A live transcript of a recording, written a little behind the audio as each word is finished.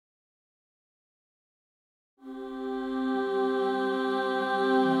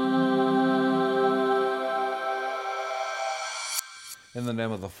In the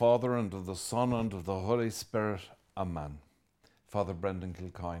name of the Father, and of the Son, and of the Holy Spirit. Amen. Father Brendan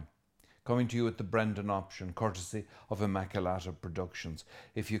Kilcoyne, coming to you with the Brendan option, courtesy of Immaculata Productions.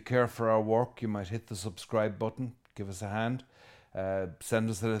 If you care for our work, you might hit the subscribe button, give us a hand, send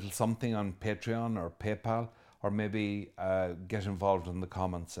us a little something on Patreon or PayPal, or maybe get involved in the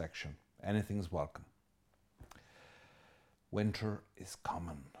comments section. Anything's welcome. Winter is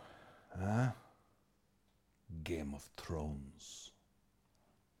coming. Game of Thrones.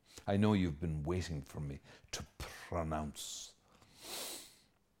 I know you've been waiting for me to pronounce.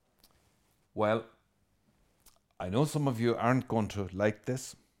 Well, I know some of you aren't going to like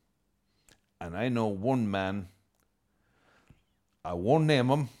this, and I know one man, I won't name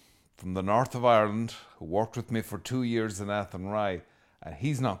him, from the north of Ireland, who worked with me for 2 years in Athenry, and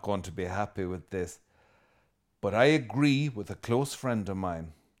he's not going to be happy with this. But I agree with a close friend of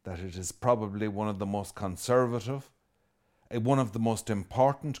mine that it is probably one of the most conservative, one of the most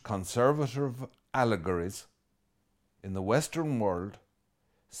important conservative allegories in the Western world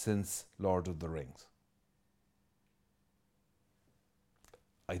since Lord of the Rings.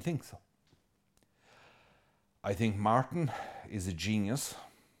 I think so. I think Martin is a genius.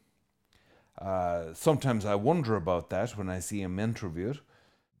 Sometimes I wonder about that when I see him interviewed.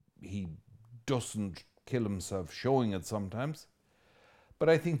 He doesn't kill himself showing it sometimes. But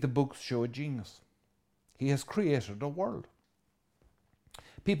I think the books show a genius. He has created a world.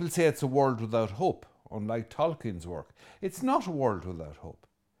 People say it's a world without hope, unlike Tolkien's work. It's not a world without hope.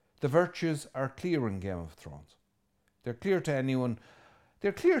 The virtues are clear in Game of Thrones. They're clear to anyone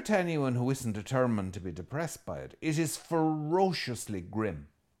who isn't determined to be depressed by it. It is ferociously grim.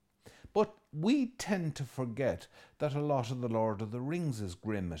 But we tend to forget that a lot of the Lord of the Rings is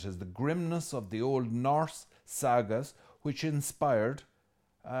grim. It is the grimness of the old Norse sagas which inspired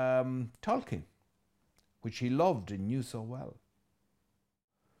Tolkien, which he loved and knew so well.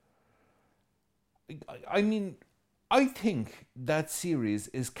 I mean, I think that series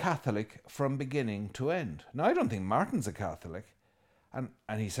is Catholic from beginning to end. Now, I don't think Martin's a Catholic, and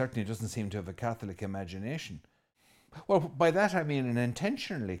he certainly doesn't seem to have a Catholic imagination. Well, by that I mean an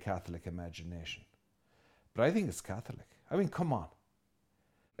intentionally Catholic imagination. But I think it's Catholic. I mean, come on.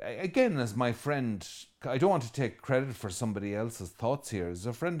 Again, as my friend, I don't want to take credit for somebody else's thoughts here. As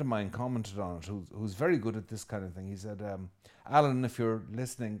a friend of mine commented on it, who's very good at this kind of thing. He said, Alan, if you're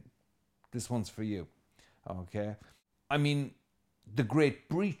listening, this one's for you. Okay? I mean, the great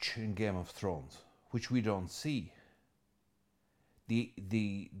breach in Game of Thrones, which we don't see.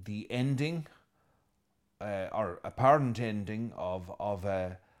 The ending, or apparent ending of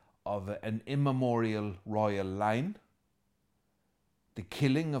an immemorial royal line. The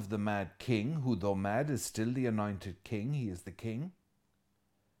killing of the Mad King, who though mad is still the anointed king. He is the king.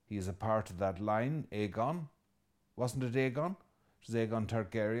 He is a part of that line. Aegon. Wasn't it Aegon? It was Aegon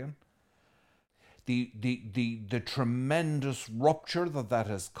Targaryen. The tremendous rupture that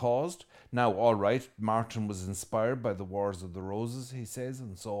has caused. Now, all right, Martin was inspired by the Wars of the Roses, he says,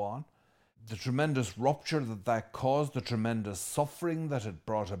 and so on. The tremendous rupture that caused, the tremendous suffering that it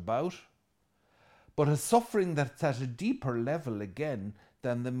brought about. But a suffering that's at a deeper level again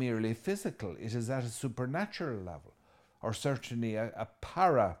than the merely physical. It is at a supernatural level, or certainly a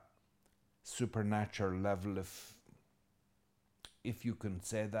para-supernatural level, if you can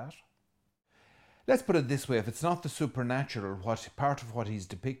say that. Let's put it this way, if it's not the supernatural, what part of what he's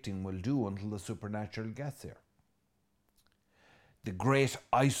depicting will do until the supernatural gets there. The great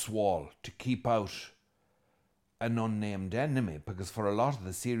ice wall to keep out an unnamed enemy, because for a lot of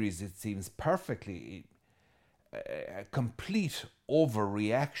the series it seems perfectly a complete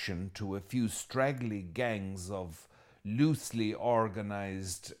overreaction to a few straggly gangs of loosely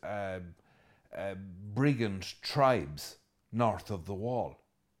organized brigand tribes north of the wall.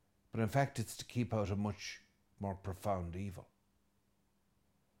 But in fact, it's to keep out a much more profound evil.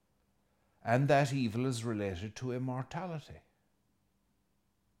 And that evil is related to immortality.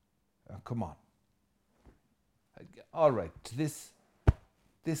 Come on. All right, this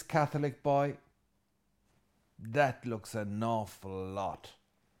Catholic boy, that looks an awful lot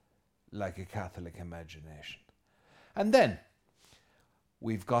like a Catholic imagination. And then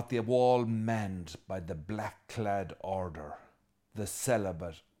we've got the wall manned by the black-clad order, the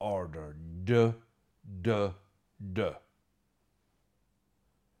celibate order, the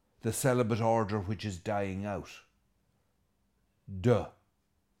celibate order which is dying out, the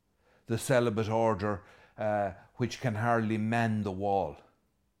celibate order which can hardly man the wall,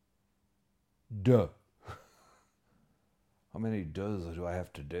 How many does do I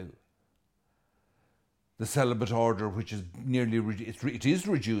have to do? The celibate order, which is it is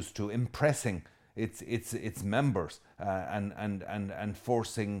reduced to impressing its members, and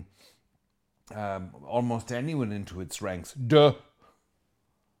forcing almost anyone into its ranks. Duh.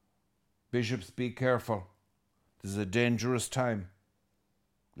 Bishops, be careful. This is a dangerous time.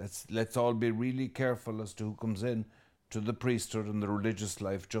 Let's all be really careful as to who comes in to the priesthood and the religious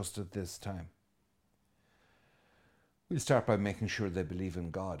life just at this time. We'll start by making sure they believe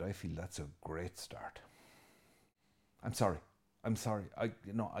in God. I feel that's a great start. I'm sorry.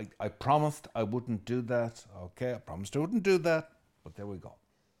 I promised I wouldn't do that. Okay, I promised I wouldn't do that. But there we go.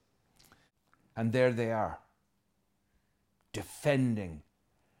 And there they are, defending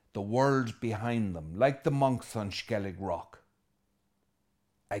the world behind them, like the monks on Skellig Rock,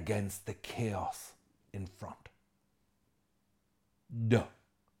 against the chaos in front. Duh.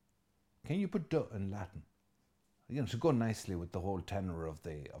 Can you put duh in Latin? To go nicely with the whole tenor of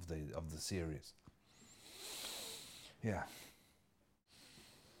the series. Yeah.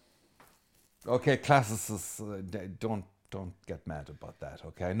 Okay, classicists, don't get mad about that.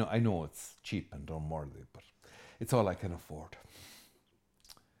 Okay, I know it's cheap and unworthy, but it's all I can afford.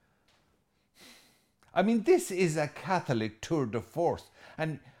 I mean, this is a Catholic tour de force,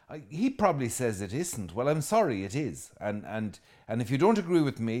 and he probably says it isn't. Well, I'm sorry, it is. And if you don't agree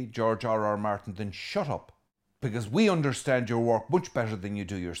with me, George R.R. Martin, then shut up, because we understand your work much better than you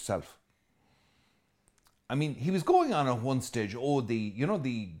do yourself. I mean, he was going on at one stage,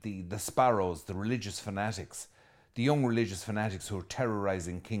 the sparrows, the religious fanatics, the young religious fanatics who are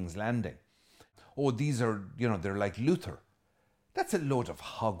terrorizing King's Landing. Oh, these are, they're like Luther. That's a load of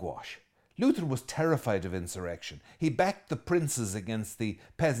hogwash. Luther was terrified of insurrection. He backed the princes against the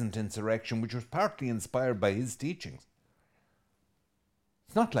peasant insurrection, which was partly inspired by his teachings.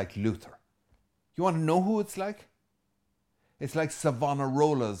 It's not like Luther. You want to know who it's like? It's like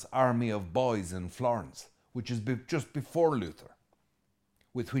Savonarola's army of boys in Florence, which is just before Luther,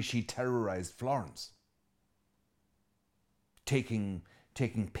 with which he terrorized Florence, taking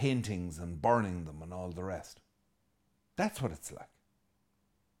paintings and burning them and all the rest. That's what it's like.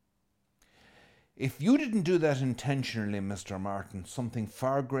 If you didn't do that intentionally, Mr. Martin, something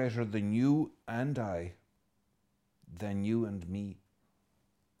far greater than you and I, than you and me,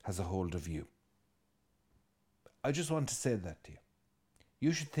 has a hold of you. I just want to say that to you.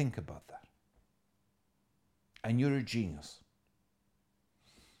 You should think about that. And you're a genius.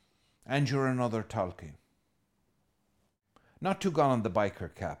 And you're another Tolkien. Not too gone on the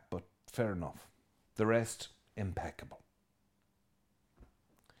biker cap, but fair enough. The rest, impeccable.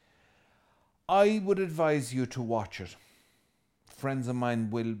 I would advise you to watch it. Friends of mine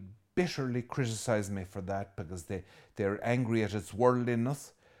will bitterly criticize me for that because they're angry at its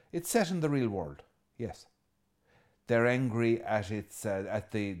worldliness. It's set in the real world, yes. They're angry at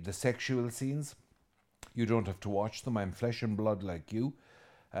at the sexual scenes. You don't have to watch them. I'm flesh and blood like you.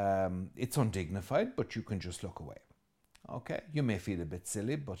 It's undignified, but you can just look away. Okay, you may feel a bit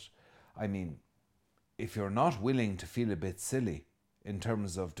silly, but I mean, if you're not willing to feel a bit silly in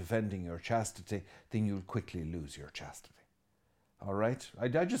terms of defending your chastity, then you'll quickly lose your chastity. All right? I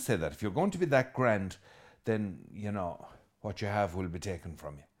just say that. If you're going to be that grand, then, what you have will be taken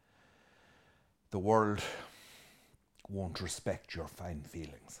from you. The world won't respect your fine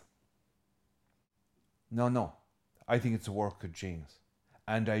feelings. No. I think it's a work of genius.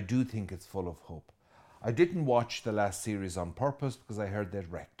 And I do think it's full of hope. I didn't watch the last series on purpose because I heard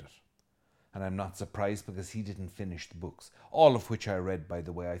they'd wrecked it. And I'm not surprised because he didn't finish the books. All of which I read, by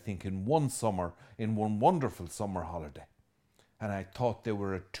the way, I think in one wonderful summer holiday. And I thought they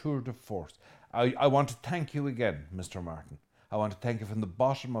were a tour de force. I want to thank you again, Mr. Martin. I want to thank you from the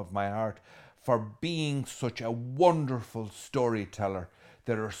bottom of my heart for being such a wonderful storyteller.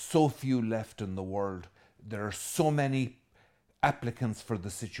 There are so few left in the world. There are so many applicants for the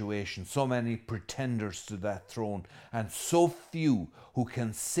situation, so many pretenders to that throne, and so few who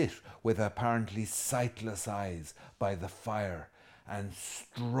can sit with apparently sightless eyes by the fire and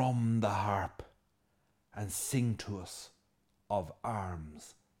strum the harp and sing to us of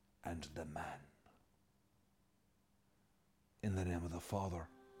arms and the man. In the name of the Father,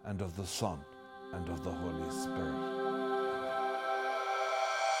 and of the Son, and of the Holy Spirit.